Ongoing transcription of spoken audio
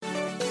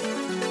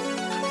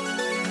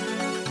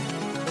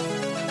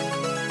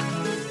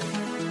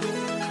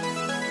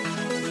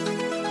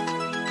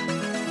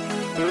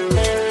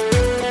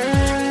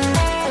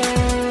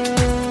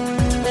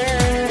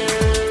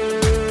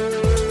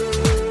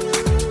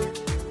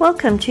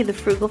Welcome to the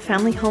Frugal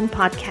Family Home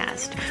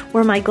Podcast,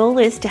 where my goal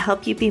is to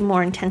help you be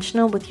more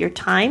intentional with your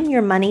time,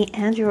 your money,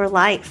 and your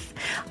life.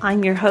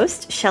 I'm your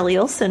host, Shelly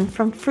Olson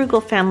from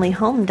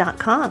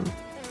frugalfamilyhome.com.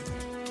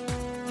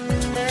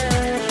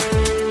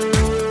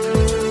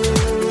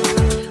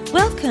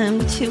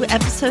 Welcome to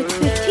episode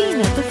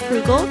 15 of the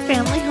Frugal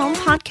Family Home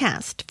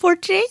Podcast. For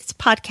today's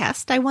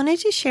podcast, I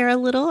wanted to share a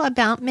little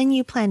about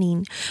menu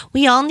planning.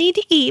 We all need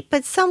to eat,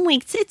 but some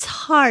weeks it's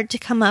hard to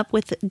come up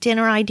with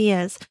dinner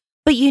ideas.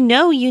 But you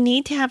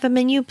need to have a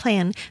menu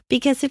plan,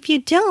 because if you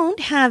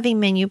don't have a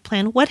menu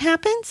plan, what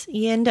happens?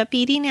 You end up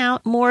eating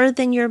out more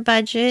than your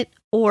budget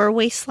or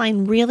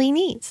waistline really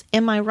needs.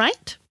 Am I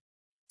right?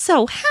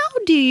 So how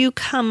do you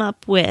come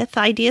up with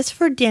ideas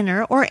for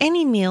dinner or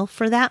any meal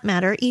for that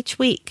matter each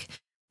week?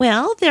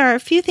 Well, there are a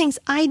few things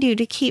I do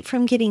to keep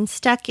from getting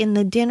stuck in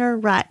the dinner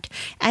rut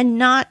and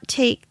not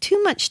take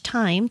too much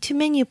time to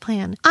menu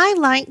plan. I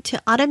like to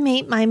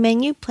automate my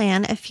menu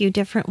plan a few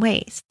different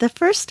ways. The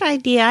first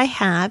idea I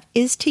have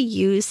is to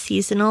use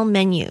seasonal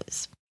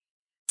menus.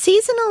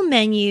 Seasonal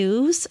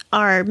menus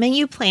are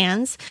menu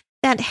plans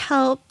that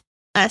help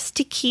us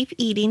to keep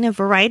eating a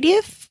variety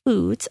of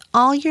foods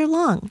all year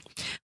long.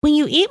 When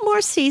you eat more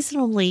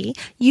seasonally,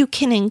 you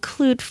can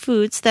include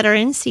foods that are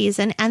in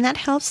season, and that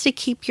helps to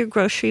keep your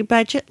grocery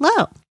budget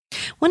low.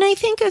 When I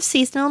think of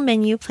seasonal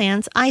menu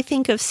plans, I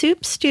think of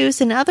soup, stews,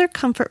 and other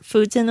comfort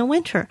foods in the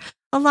winter,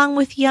 along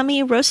with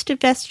yummy roasted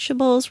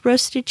vegetables,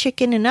 roasted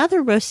chicken, and other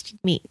roasted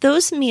meat.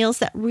 Those meals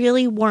that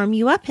really warm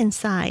you up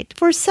inside.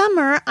 For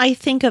summer, I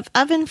think of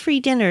oven-free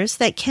dinners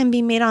that can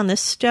be made on the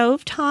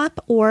stove top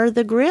or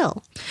the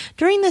grill.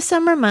 During the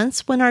summer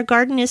months, when our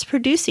garden is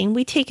producing,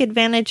 we take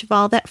advantage of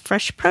all that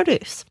fresh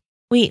produce.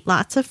 We eat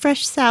lots of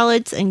fresh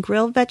salads and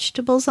grilled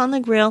vegetables on the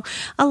grill,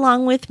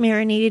 along with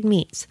marinated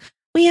meats.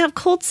 We have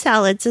cold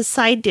salads as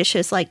side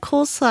dishes like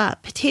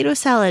coleslaw, potato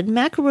salad,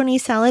 macaroni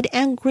salad,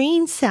 and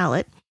green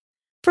salad.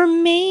 For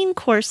main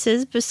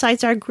courses,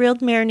 besides our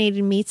grilled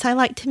marinated meats, I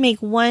like to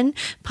make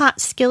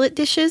one-pot skillet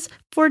dishes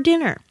for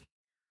dinner.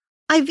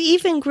 I've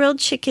even grilled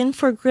chicken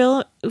for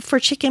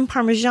chicken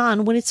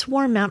parmesan when it's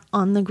warm out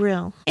on the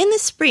grill. In the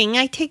spring,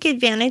 I take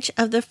advantage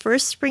of the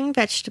first spring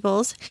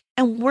vegetables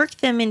and work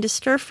them into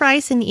stir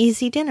fries and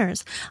easy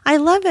dinners. I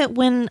love it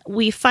when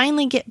we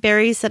finally get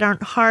berries that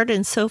aren't hard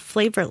and so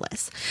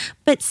flavorless.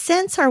 But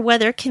since our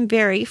weather can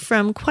vary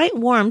from quite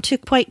warm to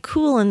quite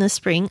cool in the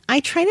spring, I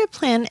try to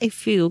plan a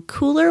few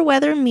cooler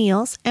weather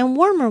meals and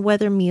warmer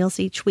weather meals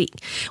each week,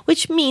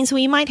 which means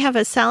we might have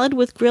a salad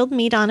with grilled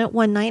meat on it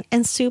one night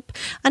and soup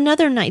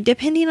another night,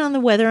 depending on the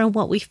weather and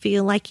what we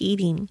feel like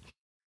eating.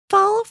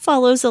 Fall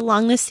follows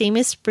along the same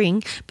as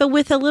spring, but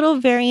with a little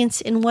variance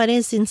in what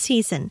is in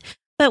season.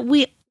 But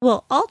we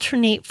will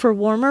alternate for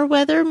warmer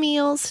weather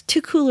meals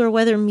to cooler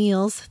weather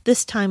meals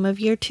this time of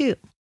year too.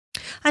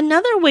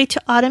 Another way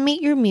to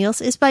automate your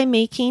meals is by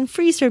making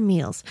freezer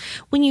meals.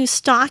 When you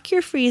stock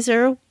your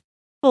freezer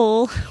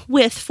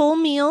full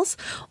meals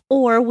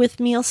or with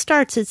meal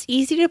starts, it's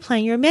easy to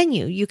plan your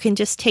menu. You can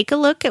just take a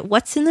look at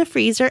what's in the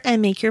freezer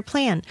and make your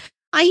plan.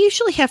 I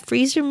usually have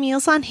freezer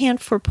meals on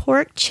hand for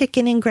pork,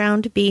 chicken, and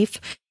ground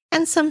beef,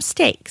 and some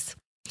steaks.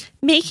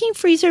 Making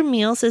freezer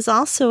meals is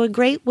also a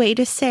great way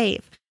to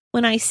save.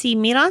 When I see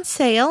meat on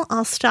sale,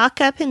 I'll stock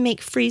up and make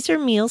freezer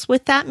meals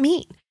with that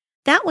meat.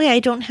 That way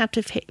I don't have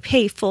to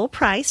pay full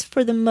price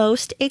for the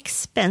most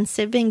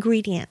expensive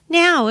ingredient.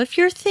 Now, if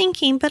you're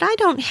thinking, but I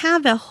don't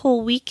have a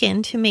whole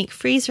weekend to make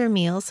freezer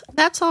meals,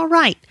 that's all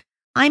right.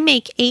 I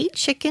make 8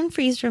 chicken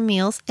freezer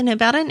meals in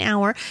about an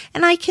hour,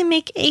 and I can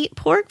make 8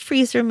 pork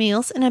freezer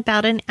meals in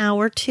about an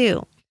hour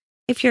too.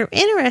 If you're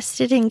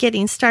interested in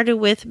getting started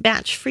with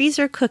batch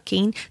freezer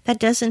cooking that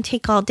doesn't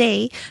take all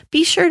day,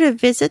 be sure to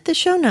visit the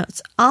show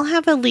notes. I'll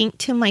have a link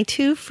to my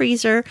 2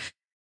 freezer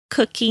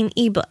cooking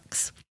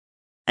ebooks.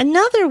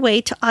 Another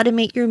way to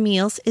automate your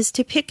meals is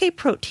to pick a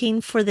protein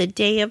for the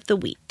day of the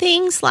week.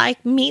 Things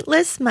like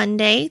meatless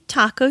Monday,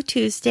 taco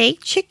Tuesday,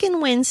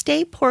 chicken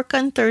Wednesday, pork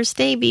on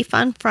Thursday, beef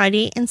on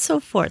Friday, and so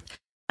forth.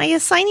 By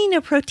assigning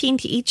a protein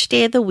to each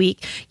day of the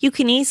week, you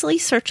can easily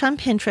search on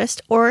Pinterest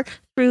or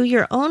through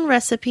your own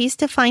recipes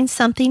to find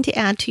something to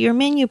add to your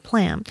menu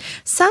plan.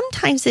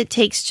 Sometimes it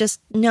takes just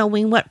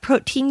knowing what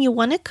protein you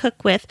want to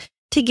cook with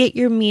to get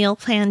your meal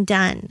plan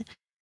done.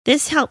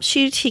 This helps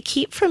you to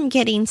keep from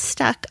getting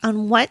stuck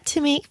on what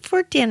to make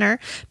for dinner,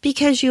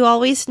 because you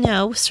always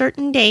know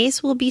certain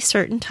days will be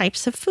certain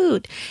types of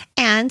food.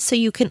 And so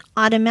you can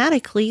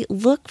automatically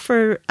look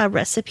for a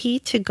recipe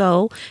to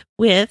go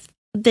with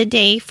the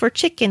day for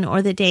chicken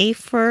or the day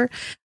for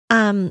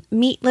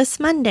meatless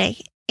Monday.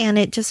 And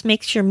it just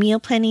makes your meal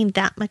planning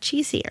that much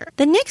easier.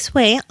 The next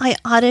way I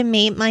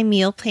automate my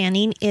meal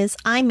planning is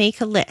I make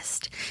a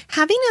list.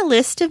 Having a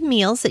list of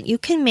meals that you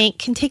can make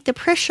can take the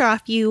pressure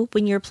off you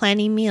when you're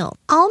planning meals.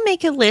 I'll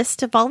make a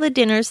list of all the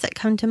dinners that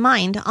come to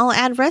mind. I'll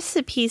add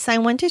recipes I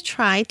want to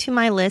try to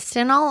my list,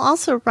 and I'll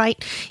also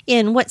write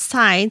in what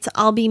sides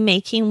I'll be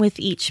making with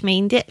each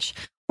main dish.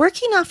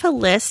 Working off a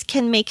list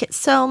can make it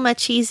so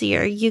much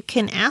easier. You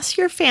can ask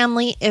your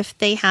family if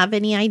they have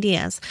any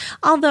ideas.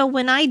 Although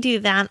when I do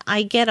that,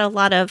 I get a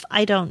lot of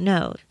I don't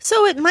know.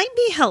 So it might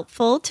be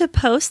helpful to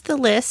post the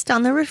list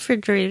on the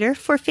refrigerator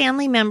for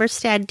family members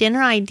to add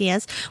dinner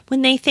ideas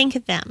when they think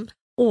of them.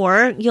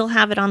 Or you'll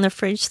have it on the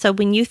fridge so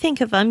when you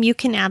think of them, you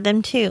can add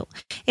them too.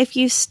 If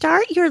you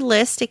start your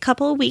list a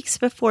couple of weeks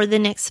before the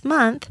next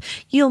month,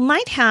 you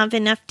might have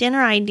enough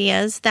dinner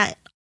ideas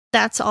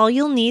that's all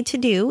you'll need to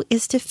do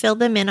is to fill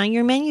them in on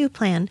your menu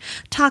plan.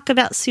 Talk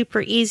about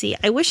super easy.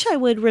 I wish I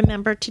would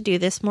remember to do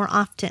this more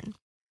often.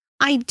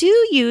 I do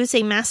use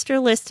a master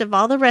list of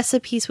all the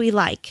recipes we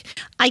like.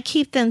 I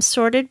keep them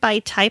sorted by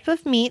type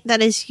of meat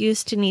that is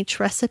used in each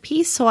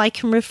recipe so I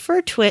can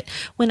refer to it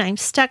when I'm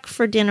stuck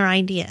for dinner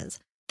ideas.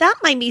 That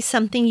might be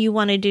something you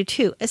want to do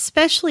too,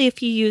 especially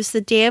if you use the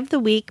day of the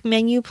week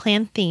menu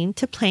plan theme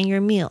to plan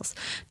your meals.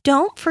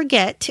 Don't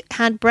forget to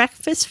add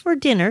breakfast for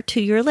dinner to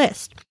your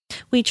list.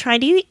 We try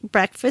to eat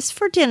breakfast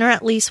for dinner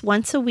at least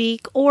once a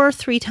week or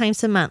 3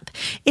 times a month.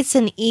 It's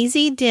an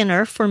easy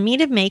dinner for me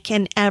to make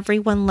and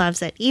everyone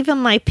loves it. Even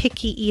my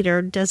picky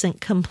eater doesn't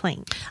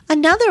complain.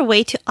 Another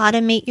way to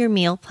automate your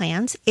meal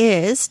plans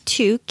is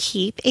to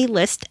keep a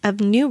list of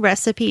new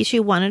recipes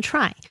you want to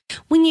try.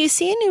 When you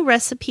see a new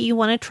recipe you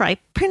want to try,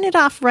 print it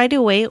off right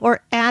away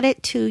or add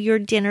it to your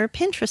dinner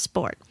Pinterest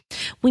board.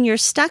 When you're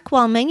stuck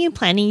while menu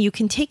planning, you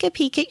can take a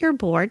peek at your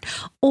board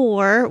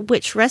or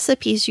which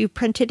recipes you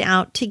printed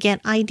out to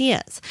get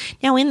ideas.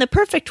 Now, in the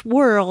perfect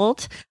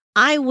world,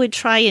 I would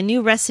try a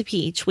new recipe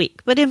each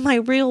week, but in my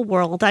real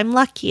world, I'm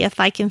lucky if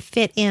I can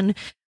fit in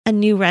a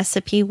new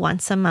recipe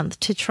once a month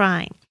to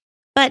try.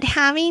 But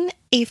having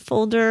a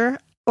folder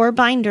or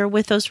binder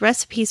with those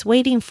recipes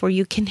waiting for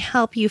you can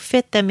help you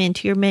fit them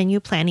into your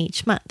menu plan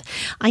each month.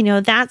 I know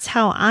that's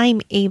how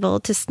I'm able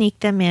to sneak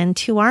them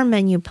into our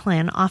menu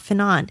plan off and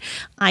on.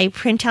 I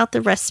print out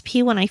the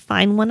recipe when I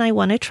find one I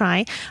want to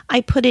try.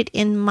 I put it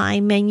in my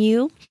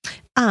menu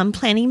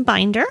planning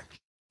binder,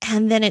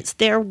 and then it's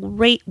there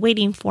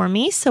waiting for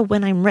me. So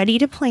when I'm ready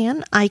to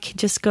plan, I can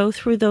just go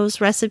through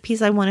those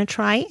recipes I want to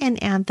try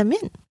and add them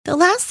in. The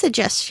last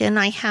suggestion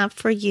I have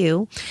for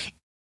you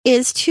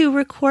is to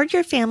record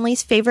your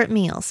family's favorite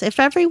meals.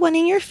 If everyone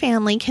in your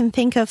family can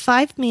think of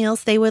 5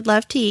 meals they would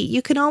love to eat,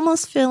 you can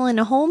almost fill in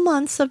a whole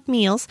month of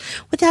meals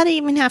without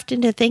even having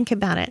to think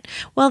about it.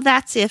 Well,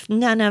 that's if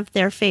none of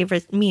their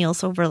favorite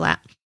meals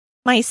overlap.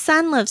 My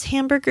son loves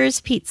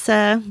hamburgers,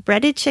 pizza,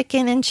 breaded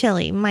chicken, and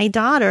chili. My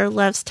daughter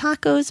loves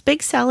tacos,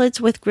 big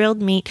salads with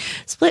grilled meat,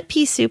 split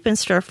pea soup, and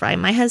stir fry.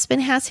 My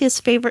husband has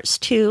his favorites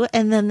too,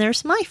 and then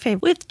there's my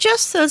favorite. With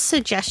just those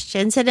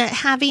suggestions and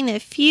having a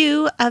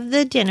few of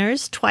the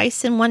dinners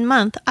twice in 1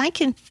 month, I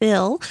can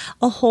fill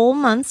a whole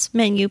month's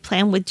menu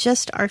plan with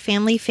just our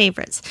family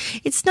favorites.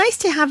 It's nice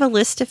to have a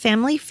list of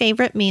family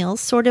favorite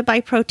meals sorted by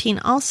protein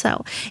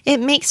also. It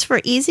makes for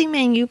easy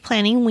menu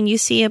planning when you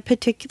see a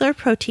particular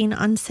protein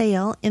on sale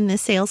in the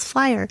sales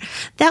flyer.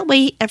 That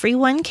way,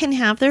 everyone can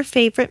have their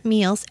favorite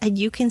meals and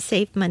you can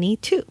save money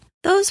too.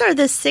 Those are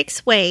the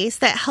 6 ways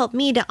that help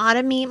me to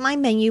automate my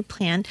menu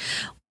plan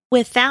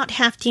without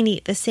having to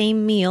eat the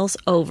same meals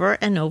over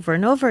and over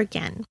and over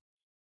again.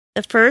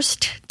 The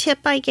first tip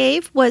I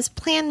gave was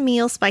plan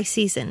meals by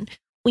season.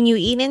 When you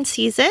eat in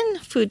season,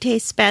 food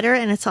tastes better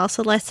and it's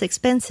also less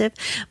expensive,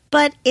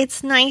 but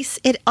it's nice.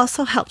 It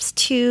also helps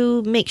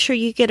to make sure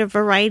you get a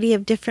variety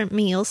of different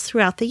meals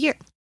throughout the year.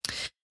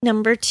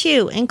 Number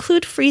 2,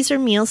 include freezer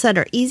meals that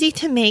are easy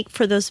to make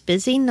for those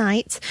busy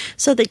nights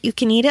so that you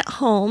can eat at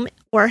home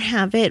or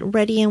have it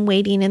ready and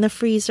waiting in the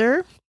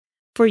freezer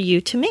for you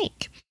to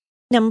make.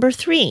 Number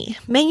 3,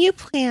 menu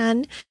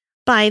plan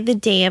by the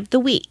day of the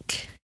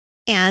week.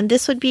 And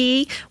this would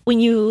be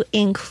when you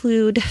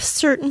include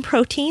certain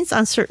proteins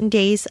on certain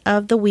days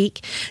of the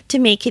week to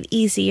make it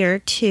easier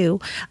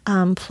to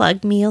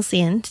plug meals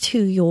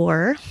into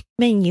your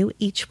menu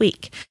each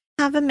week.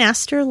 Have a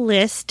master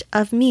list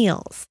of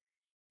meals.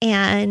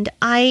 And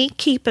I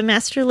keep a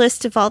master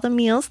list of all the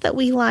meals that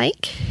we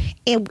like,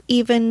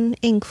 even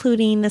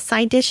including the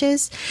side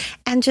dishes,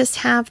 and just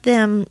have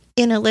them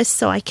in a list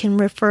so I can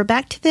refer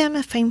back to them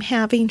if I'm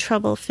having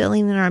trouble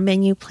filling in our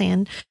menu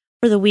plan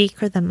for the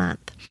week or the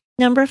month.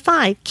 Number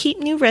 5, keep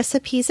new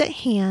recipes at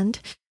hand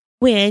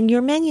when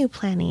you're menu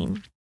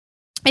planning.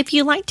 If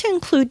you like to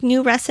include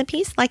new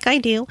recipes like I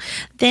do,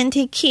 then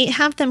to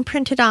have them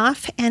printed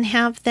off and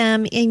have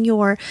them in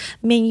your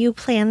menu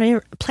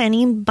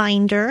planning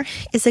binder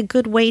is a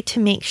good way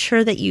to make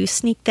sure that you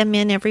sneak them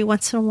in every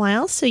once in a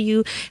while so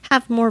you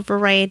have more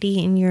variety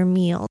in your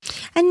meal.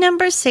 And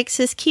number 6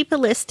 is keep a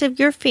list of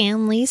your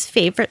family's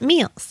favorite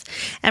meals.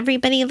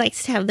 Everybody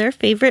likes to have their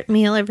favorite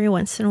meal every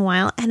once in a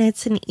while, and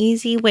it's an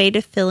easy way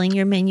to fill in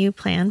your menu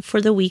plan for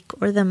the week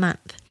or the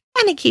month.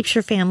 And it keeps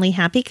your family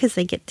happy because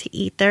they get to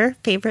eat their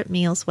favorite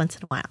meals once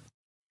in a while.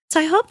 So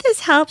I hope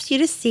this helps you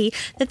to see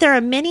that there are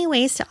many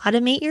ways to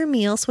automate your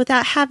meals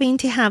without having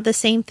to have the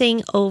same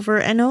thing over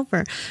and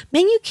over.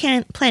 Menu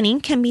planning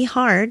can be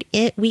hard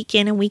week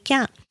in and week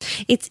out.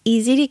 It's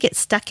easy to get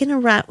stuck in a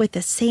rut with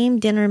the same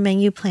dinner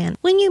menu plan.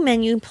 When you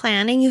menu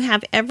plan and you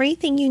have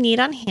everything you need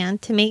on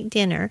hand to make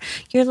dinner,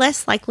 you're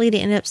less likely to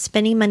end up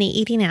spending money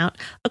eating out,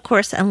 of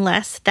course,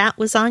 unless that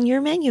was on your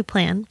menu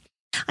plan.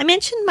 I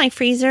mentioned my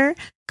freezer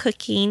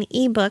cooking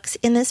ebooks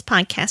in this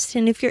podcast,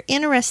 and if you're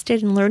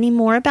interested in learning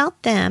more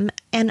about them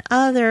and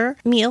other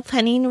meal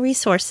planning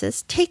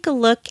resources, take a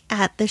look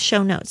at the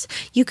show notes.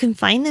 You can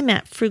find them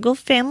at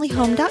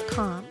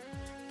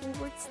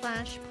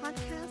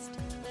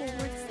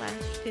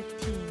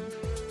frugalfamilyhome.com/podcast/15.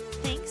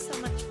 Thanks so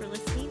much for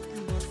listening,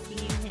 and we'll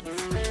see you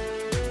next time.